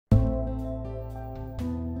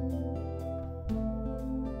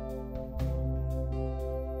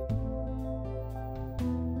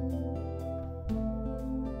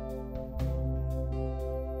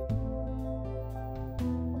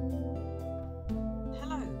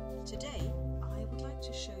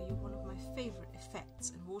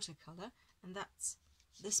watercolour, and that's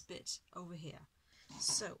this bit over here.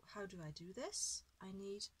 So how do I do this? I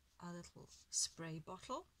need a little spray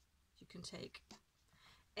bottle. You can take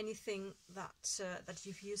anything that that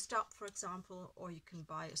you've used up, for example, or you can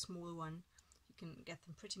buy a smaller one. You can get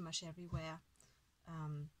them pretty much everywhere,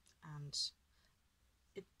 and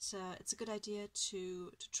it's a good idea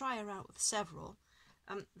to try around with several.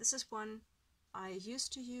 This is one I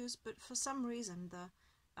used to use, but for some reason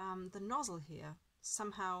the nozzle here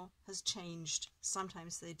somehow has changed.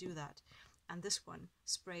 Sometimes they do that, and this one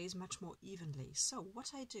sprays much more evenly. So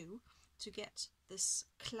what I do to get this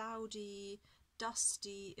cloudy,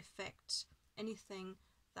 dusty effect, anything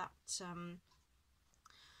that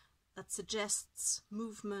that suggests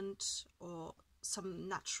movement or some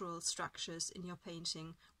natural structures in your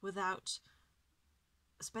painting without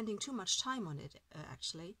spending too much time on it,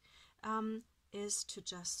 actually, is to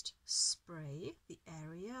just spray the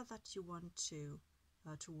area that you want to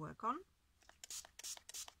work on.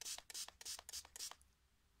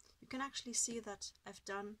 You can actually see that I've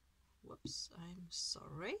done, whoops, I'm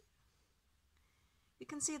sorry. You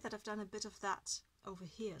can see that I've done a bit of that over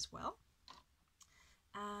here as well.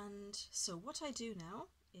 And so what I do now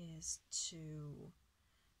is to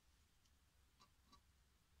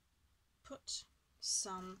put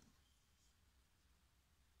some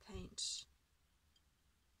paint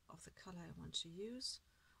of the colour I want to use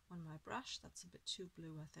on my brush. That's a bit too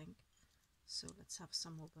blue, I think. So let's have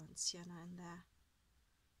some more burnt sienna in there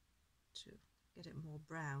to get it more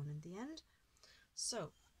brown in the end.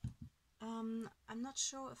 So I'm not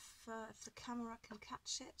sure if the camera can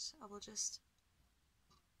catch it. I will just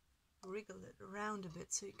wriggle it around a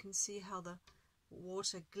bit so you can see how the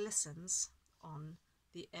water glistens on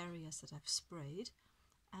the areas that I've sprayed.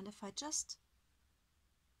 And if I just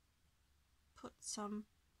put some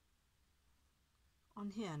on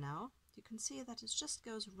here now, you can see that it just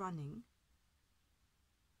goes running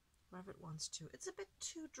wherever it wants to. It's a bit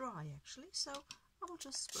too dry actually, so I will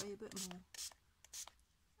just spray a bit more.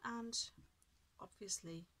 And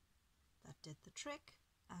obviously that did the trick,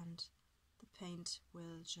 and the paint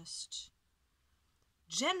will just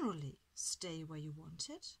generally stay where you want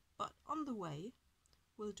it, but on the way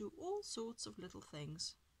we'll do all sorts of little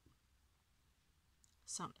things.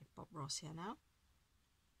 Sound like Bob Ross here now.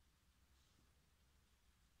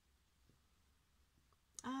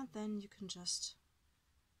 And then you can just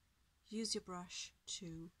use your brush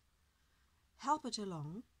to help it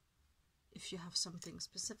along if you have something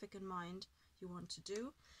specific in mind you want to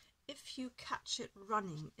do. If you catch it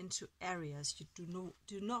running into areas you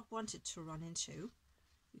do not want it to run into,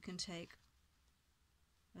 you can take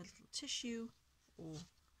a little tissue, or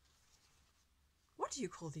what do you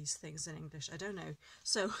call these things in English? I don't know.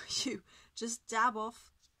 So you just dab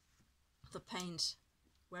off the paint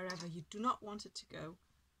wherever you do not want it to go.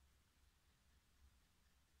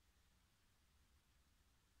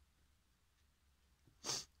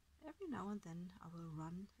 Every now and then I will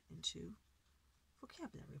run into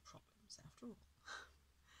vocabulary problems after all.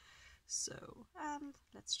 So, and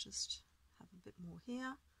let's just have a bit more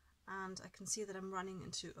here, and I can see that I'm running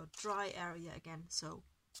into a dry area again, so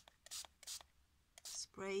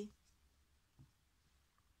spray.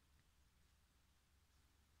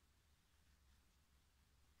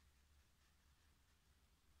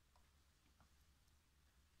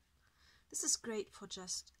 This is great for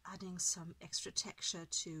just adding some extra texture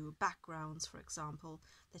to backgrounds, for example,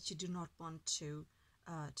 that you do not want to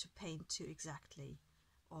paint too exactly.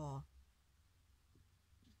 Or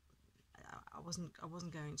I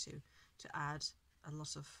wasn't going to add a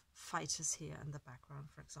lot of fighters here in the background,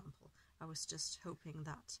 for example. I was just hoping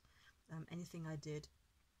that anything I did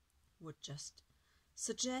would just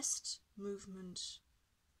suggest movement,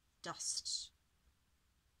 dust,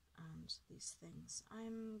 and these things.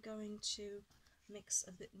 I'm going to mix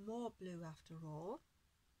a bit more blue after all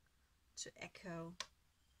to echo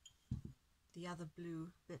the other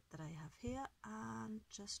blue bit that I have here, and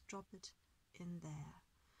just drop it in there.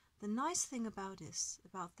 The nice thing about this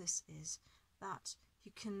is that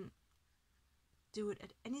you can do it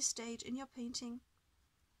at any stage in your painting.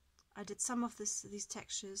 I did some of these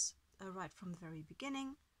textures right from the very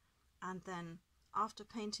beginning, and then after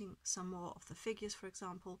painting some more of the figures, for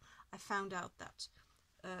example, I found out that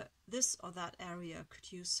this or that area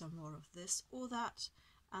could use some more of this or that,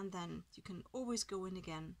 and then you can always go in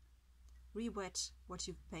again, re-wet what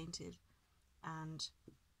you've painted, and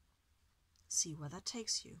see where that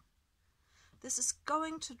takes you. This is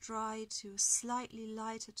going to dry to a slightly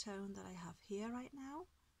lighter tone that I have here right now,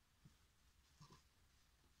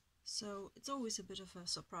 so it's always a bit of a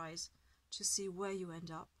surprise to see where you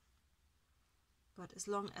end up. but as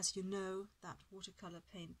long as you know that watercolor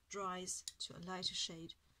paint dries to a lighter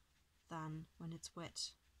shade than when it's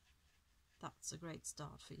wet, that's a great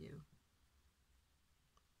start for you.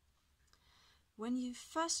 When you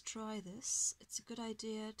first try this, it's a good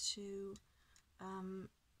idea to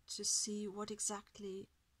see what exactly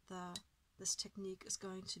this technique is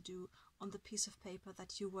going to do on the piece of paper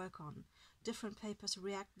that you work on. Different papers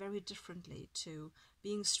react very differently to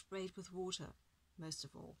being sprayed with water, most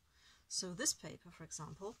of all. So this paper, for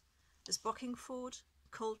example, is Bockingford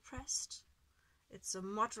cold pressed. It's a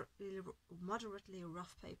moderately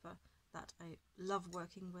rough paper that I love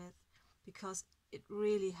working with because it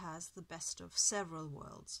really has the best of several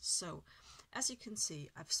worlds. So as you can see,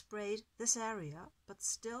 I've sprayed this area, but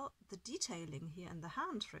still the detailing here in the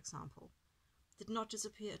hand, for example, did not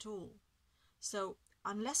disappear at all. So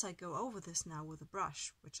unless I go over this now with a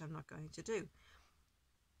brush, which I'm not going to do,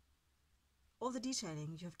 all the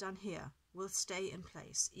detailing you have done here will stay in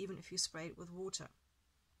place, even if you spray it with water.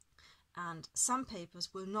 And some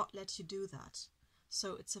papers will not let you do that.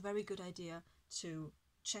 So it's a very good idea to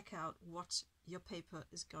check out what your paper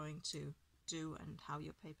is going to do and how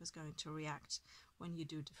your paper is going to react when you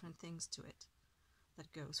do different things to it.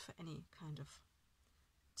 That goes for any kind of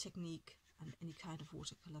technique and any kind of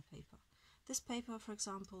watercolor paper. This paper, for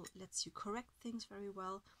example, lets you correct things very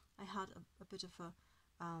well. I had a bit of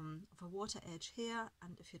a water edge here,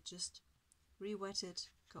 and if you just re-wet it,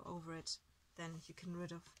 go over it, then you can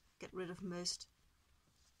get rid of most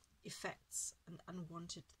effects and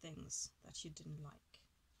unwanted things that you didn't like.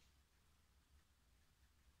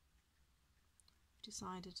 I've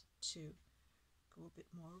decided to go a bit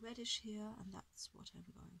more reddish here, and that's what I'm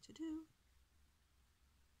going to do.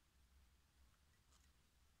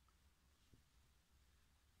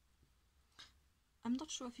 I'm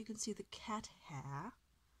not sure if you can see the cat hair.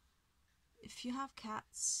 If you have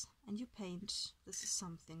cats and you paint, this is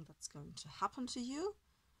something that's going to happen to you.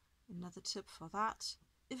 Another tip for that,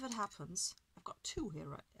 if it happens, I've got two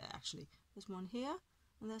here actually. There's one here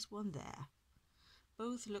and there's one there.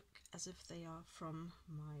 Both look as if they are from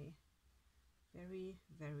my very,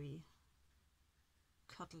 very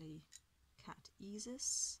cuddly cat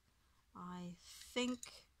Isis. I think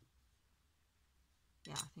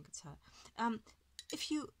it's her. If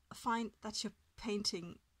you find that you're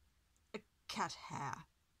painting a cat hair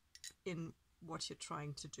in what you're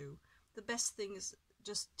trying to do, the best thing is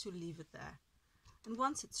just to leave it there. And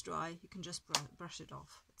once it's dry, you can just brush it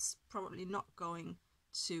off. It's probably not going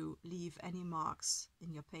to leave any marks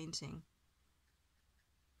in your painting,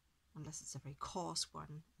 unless it's a very coarse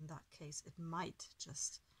one. In that case, it might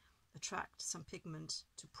just attract some pigment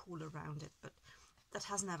to pool around it, but that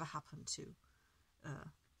has never happened to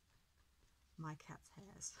my cat's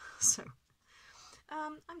hairs. So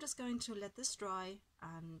I'm just going to let this dry,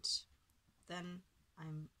 and then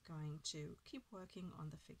I'm going to keep working on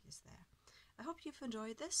the figures there. I hope you've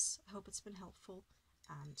enjoyed this. I hope it's been helpful,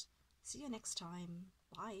 and see you next time.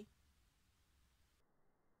 Bye.